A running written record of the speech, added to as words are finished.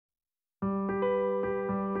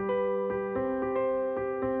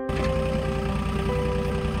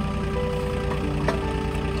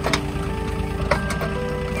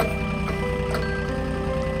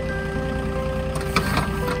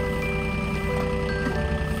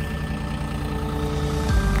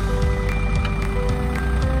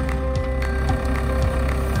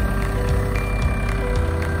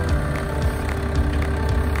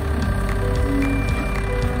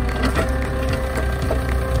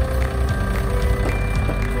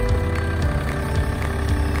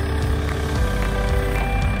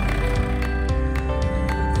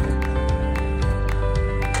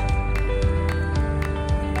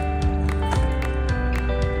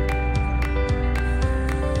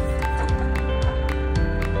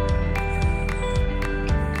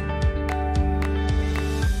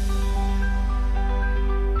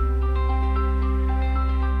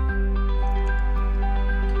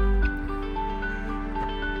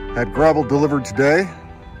Had gravel delivered today.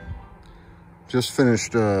 Just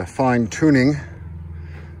finished fine tuning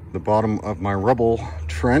the bottom of my rubble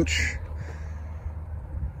trench.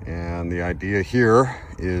 And the idea here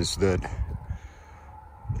is that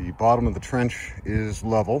the bottom of the trench is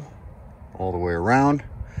level all the way around.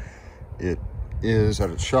 It is at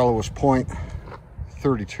its shallowest point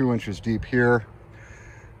 32 inches deep here,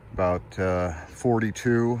 about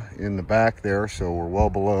 42 in the back there, so we're well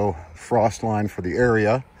below frost line for the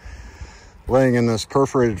area. Laying in this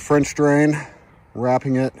perforated French drain,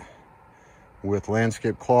 wrapping it with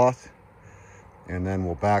landscape cloth, and then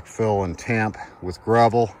we'll backfill and tamp with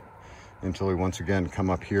gravel until we once again come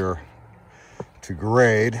up here to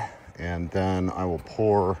grade, and then I will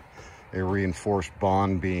pour a reinforced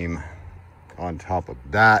bond beam on top of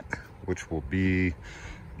that, which will be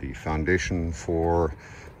the foundation for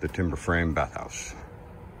the timber frame bathhouse.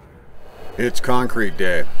 It's concrete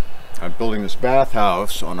day. I'm building this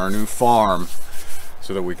bathhouse on our new farm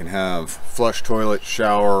so that we can have flush toilet,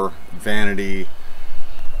 shower, vanity,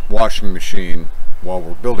 washing machine while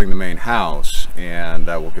we're building the main house, and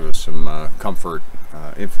that will give us some comfort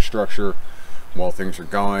infrastructure while things are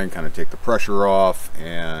going, kind of take the pressure off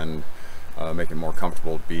and make it more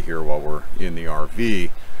comfortable to be here while we're in the RV.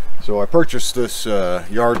 So I purchased this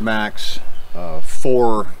Yard Max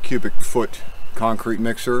 4 cubic foot concrete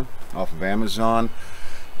mixer off of Amazon.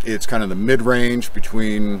 It's kind of the mid-range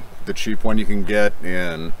between the cheap one you can get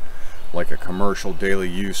and like a commercial daily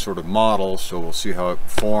use sort of model, so we'll see how it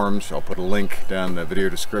performs. I'll put a link down in the video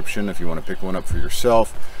description if you want to pick one up for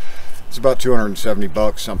yourself. It's about 270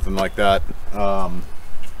 bucks, something like that.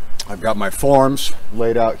 I've got my forms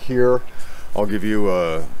laid out here. I'll give you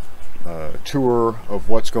a tour of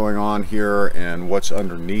what's going on here and what's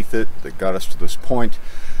underneath it that got us to this point.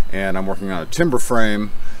 And I'm working on a timber frame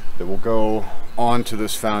that will go onto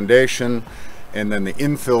this foundation, and then the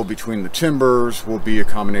infill between the timbers will be a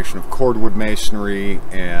combination of cordwood masonry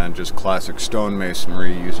and just classic stone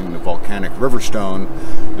masonry using the volcanic river stone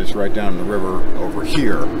that's right down the river over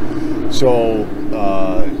here. So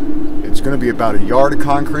it's going to be about a yard of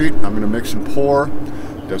concrete. I'm going to mix and pour.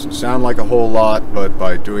 Doesn't sound like a whole lot, but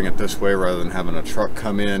by doing it this way rather than having a truck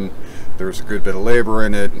come in, there's a good bit of labor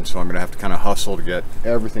in it, and so I'm going to have to kind of hustle to get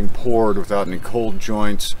everything poured without any cold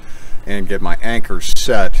joints and get my anchors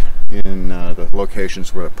set in the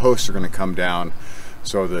locations where the posts are going to come down,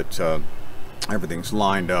 so that everything's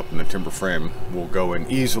lined up and the timber frame will go in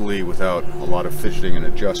easily without a lot of fidgeting and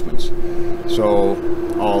adjustments. So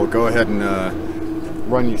I'll go ahead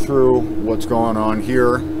and run you through what's going on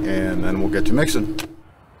here, and then we'll get to mixing.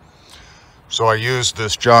 So I used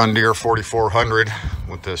this John Deere 4400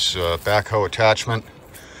 with this backhoe attachment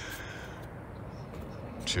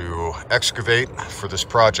to excavate for this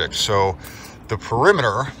project. So the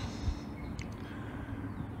perimeter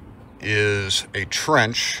is a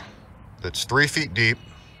trench that's 3 feet deep,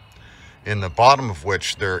 in the bottom of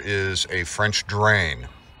which there is a French drain.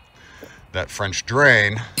 That French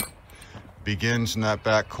drain begins in that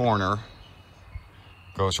back corner,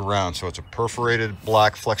 goes around, so it's a perforated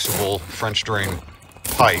black flexible French drain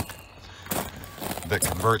pipe that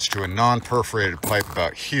converts to a non-perforated pipe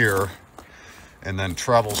about here, and then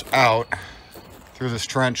travels out through this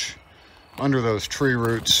trench under those tree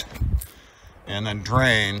roots and then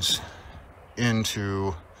drains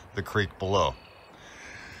into the creek below.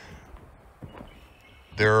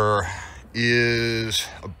 There is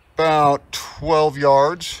about 12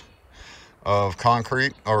 yards of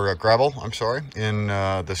concrete, or gravel, I'm sorry, in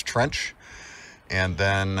this trench, and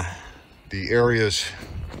then the areas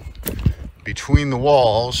between the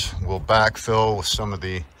walls will backfill with some of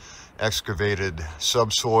the excavated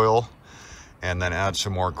subsoil, and then add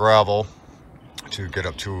some more gravel to get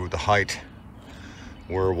up to the height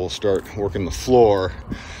where we'll start working the floor.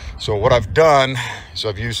 So what I've done is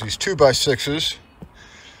I've used these 2x6s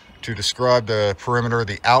to describe the perimeter.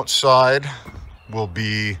 The outside will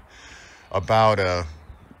be about a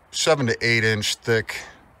 7 to 8 inch thick,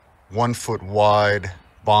 1 foot wide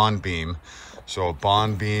bond beam. So a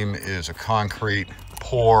bond beam is a concrete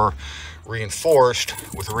pour reinforced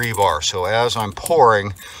with rebar. So as I'm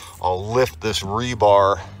pouring, I'll lift this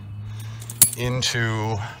rebar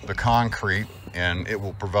into the concrete, and it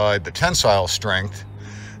will provide the tensile strength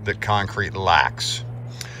that concrete lacks.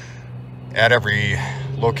 At every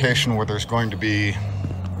location where there's going to be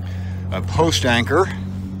a post anchor,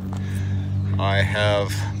 I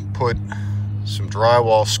have put some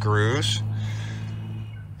drywall screws,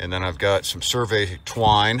 and then I've got some survey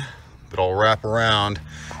twine that I'll wrap around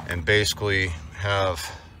and basically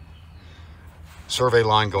have survey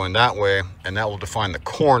line going that way, and that will define the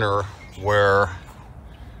corner where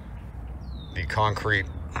the concrete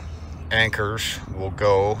anchors will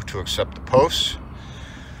go to accept the posts.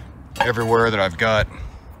 Everywhere that I've got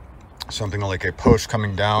something like a post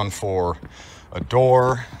coming down for a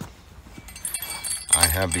door, I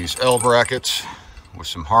have these L brackets with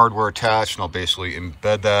some hardware attached, and I'll basically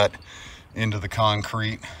embed that into the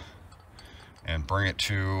concrete and bring it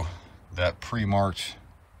to that pre-marked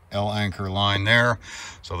L anchor line there.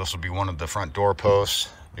 So this will be one of the front door posts,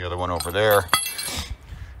 the other one over there,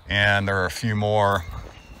 and there are a few more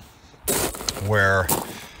where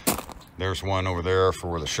there's one over there for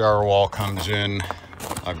where the shower wall comes in.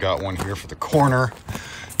 I've got one here for the corner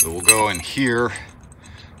that will go in here,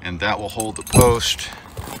 and that will hold the post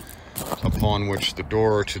upon which the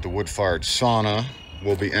door to the wood-fired sauna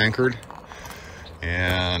will be anchored.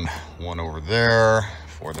 And one over there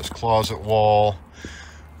for this closet wall,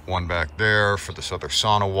 one back there for this other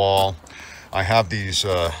sauna wall. I have these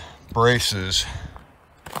braces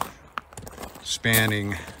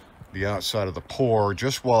spanning the outside of the pour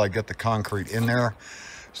just while I get the concrete in there.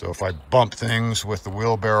 So if I bump things with the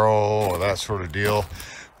wheelbarrow or that sort of deal,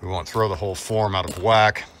 we won't throw the whole form out of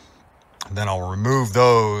whack. Then I'll remove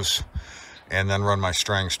those and then run my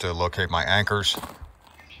strings to locate my anchors.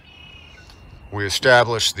 We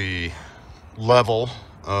established the level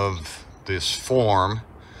of this form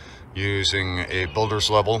using a builder's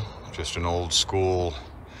level, just an old school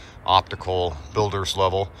optical builder's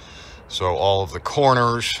level. So all of the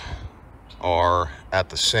corners are at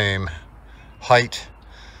the same height,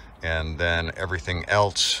 and then everything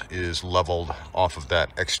else is leveled off of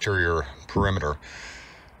that exterior perimeter.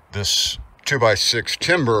 This 2x6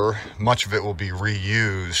 timber, much of it will be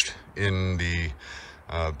reused in the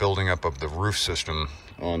building up of the roof system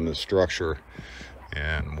on the structure,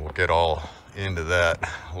 and we'll get all into that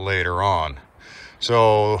later on.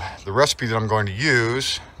 So the recipe that I'm going to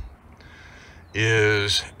use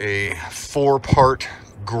is a 4-part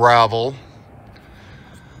gravel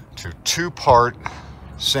to 2-part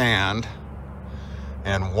sand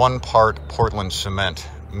and 1-part Portland cement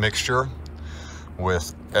mixture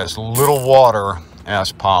with as little water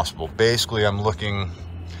as possible. Basically, I'm looking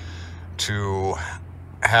to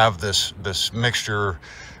have this mixture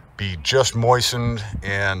be just moistened,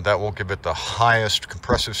 and that will give it the highest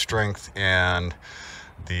compressive strength and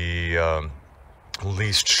the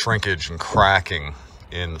least shrinkage and cracking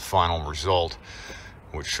in the final result,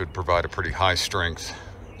 which should provide a pretty high strength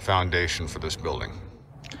foundation for this building.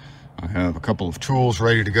 I have a couple of tools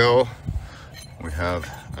ready to go. We have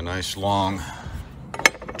a nice long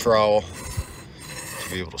trowel to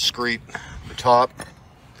be able to screed the top.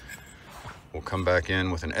 We'll come back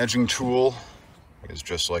in with an edging tool, because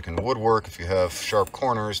just like in woodwork, if you have sharp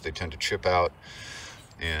corners, they tend to chip out.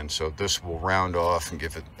 And so this will round off and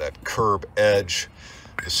give it that curb edge.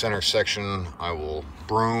 The center section I will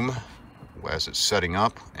broom as it's setting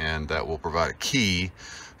up, and that will provide a key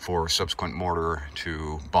for subsequent mortar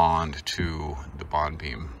to bond to the bond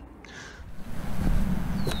beam.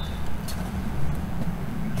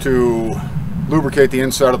 To lubricate the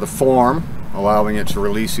inside of the form, allowing it to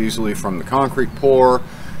release easily from the concrete pour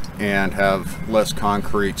and have less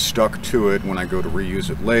concrete stuck to it when I go to reuse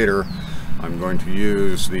it later, I'm going to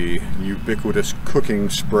use the ubiquitous cooking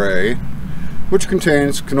spray, which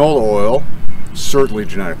contains canola oil, certainly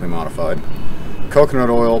genetically modified, coconut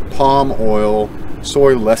oil, palm oil,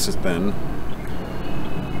 soy lecithin,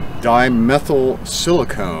 dimethyl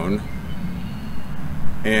silicone,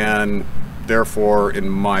 and therefore, in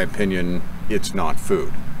my opinion, it's not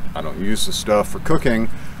food. I don't use the stuff for cooking,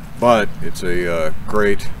 but it's a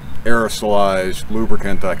great aerosolized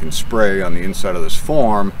lubricant I can spray on the inside of this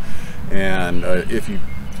form. And if you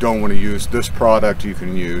don't want to use this product, you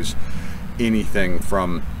can use anything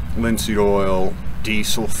from linseed oil.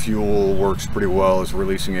 Diesel fuel works pretty well as a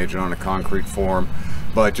releasing agent on a concrete form,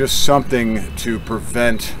 but just something to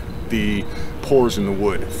prevent the pores in the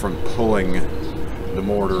wood from pulling the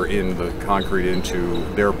mortar in the concrete into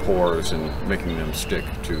their pores and making them stick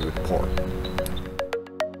to the pour.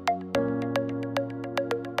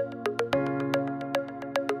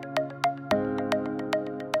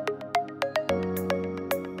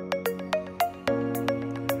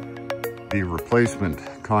 The replacement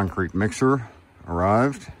concrete mixer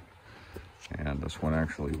arrived, and this one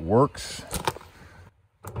actually works.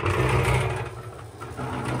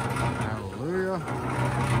 Hallelujah.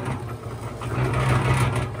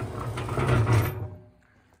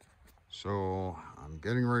 So I'm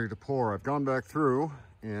getting ready to pour. I've gone back through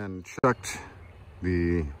and checked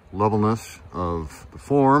the levelness of the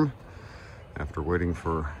form after waiting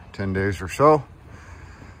for 10 days or so,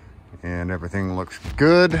 and everything looks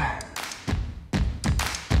good.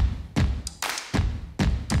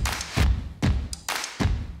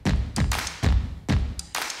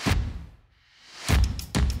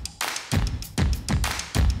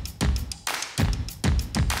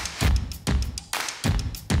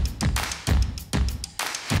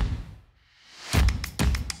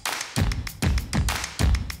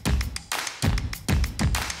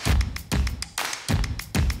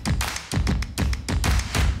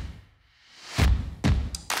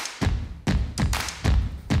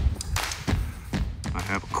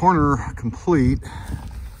 corner complete.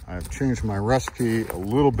 I've changed my recipe a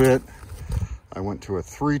little bit. I went to a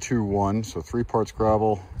 3-2-1, so 3 parts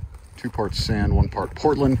gravel, 2 parts sand, 1 part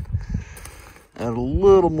Portland. Add a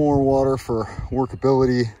little more water for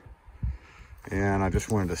workability. And I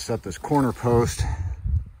just wanted to set this corner post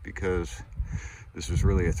because this is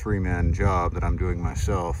really a 3-man job that I'm doing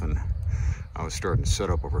myself, and I was starting to set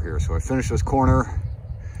up over here. So I finished this corner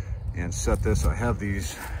and set this. I have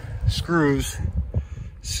these screws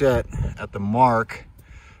set at the mark.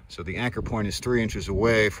 So the anchor point is 3 inches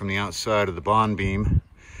away from the outside of the bond beam.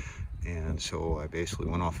 And so I basically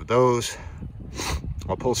went off of those.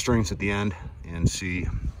 I'll pull strings at the end and see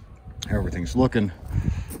how everything's looking.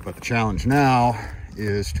 But the challenge now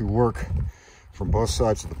is to work from both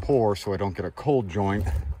sides of the pour so I don't get a cold joint,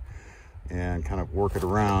 and kind of work it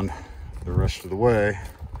around the rest of the way.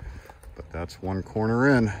 But that's one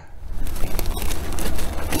corner in.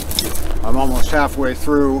 I'm almost halfway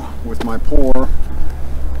through with my pour,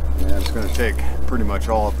 and it's going to take pretty much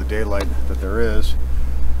all of the daylight that there is.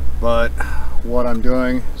 But what I'm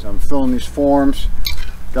doing is I'm filling these forms,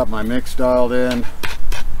 got my mix dialed in,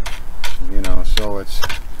 you know, so it's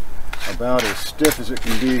about as stiff as it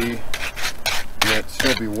can be, yet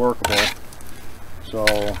still be workable. So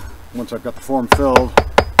once I've got the form filled,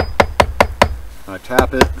 I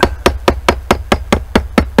tap it,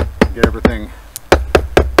 get everything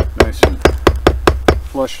nice and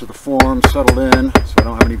flush to the form, settled in, so I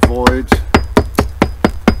don't have any voids.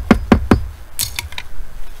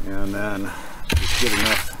 And then just get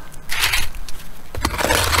enough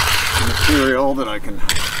material that I can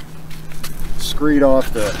screed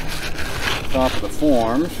off the top of the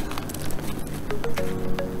forms.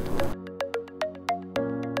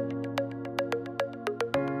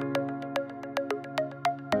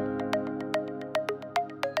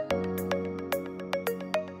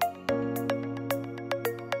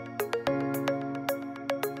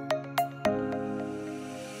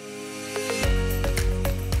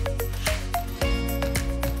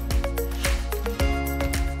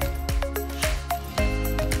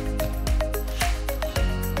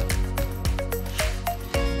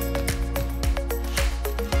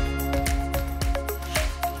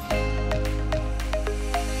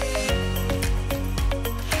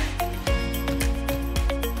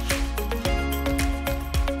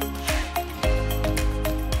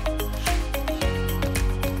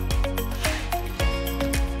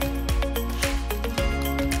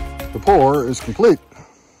 The pour is complete.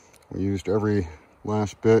 We used every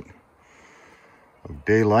last bit of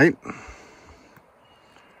daylight.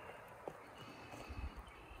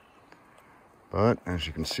 But as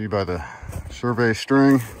you can see by the survey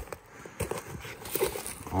string,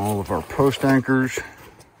 all of our post anchors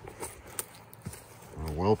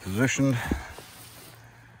are well positioned.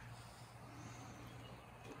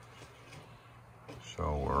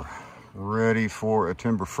 So we're ready for a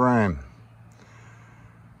timber frame.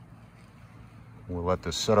 We'll let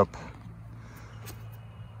this set up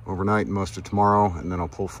overnight and most of tomorrow, and then I'll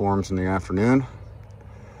pull forms in the afternoon.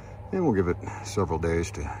 And we'll give it several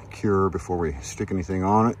days to cure before we stick anything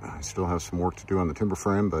on it. I still have some work to do on the timber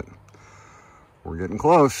frame, but we're getting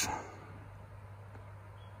close.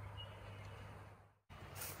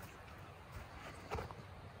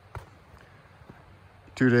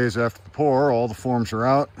 Two days after the pour, all the forms are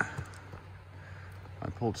out. I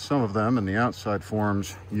pulled some of them in the outside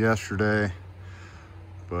forms yesterday,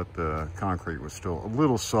 but the concrete was still a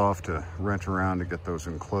little soft to wrench around to get those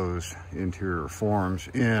enclosed interior forms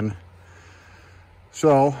in.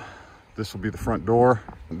 So this will be the front door.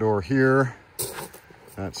 The door here,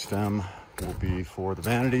 that stem will be for the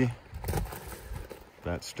vanity.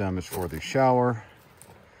 That stem is for the shower.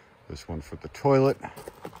 This one for the toilet.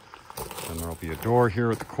 And there'll be a door here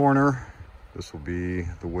at the corner. This will be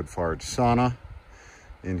the wood-fired sauna.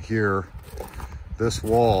 In here, this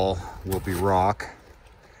wall will be rock.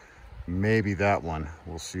 Maybe that one.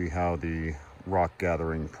 We'll see how the rock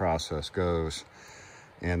gathering process goes.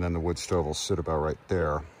 And then the wood stove will sit about right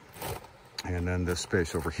there. And then this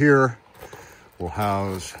space over here will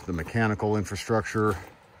house the mechanical infrastructure.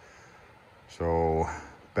 So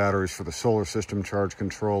batteries for the solar system, charge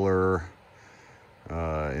controller,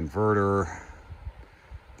 inverter,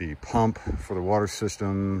 the pump for the water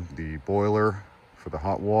system, the boiler for the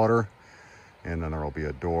hot water. And then there will be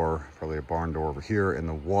a door, probably a barn door over here, and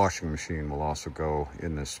the washing machine will also go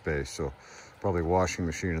in this space. So probably washing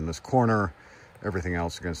machine in this corner, everything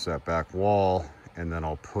else against that back wall. And then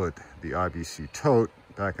I'll put the IBC tote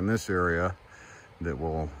back in this area that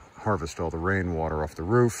will harvest all the rainwater off the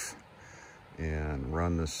roof and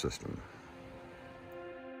run this system.